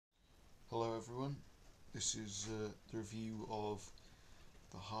everyone, this is the review of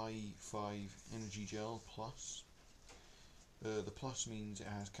the high5 Energy Gel Plus. The plus means it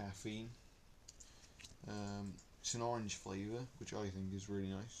has caffeine. It's an orange flavour, which I think is really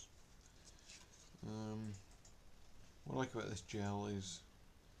nice. What I like about this gel is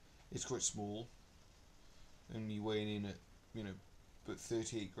it's quite small, only weighing in at about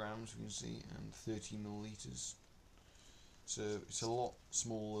 38 grams, you can see, and 30 millilitres. So it's a lot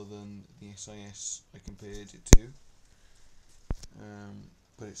smaller than the SIS I compared it to,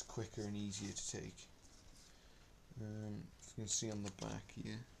 but it's quicker and easier to take. If you can see on the back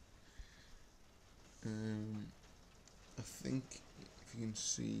here, I think if you can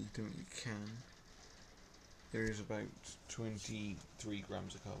see, don't you can, there is about 23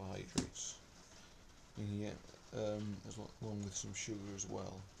 grams of carbohydrates in here, along with some sugar as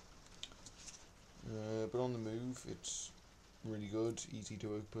well. But on the move, it's really good, easy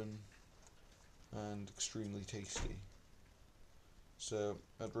to open, and extremely tasty. So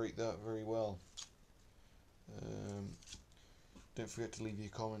I'd rate that very well. Don't forget to leave your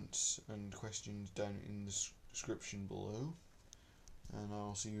comments and questions down in the description below, and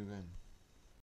I'll see you again.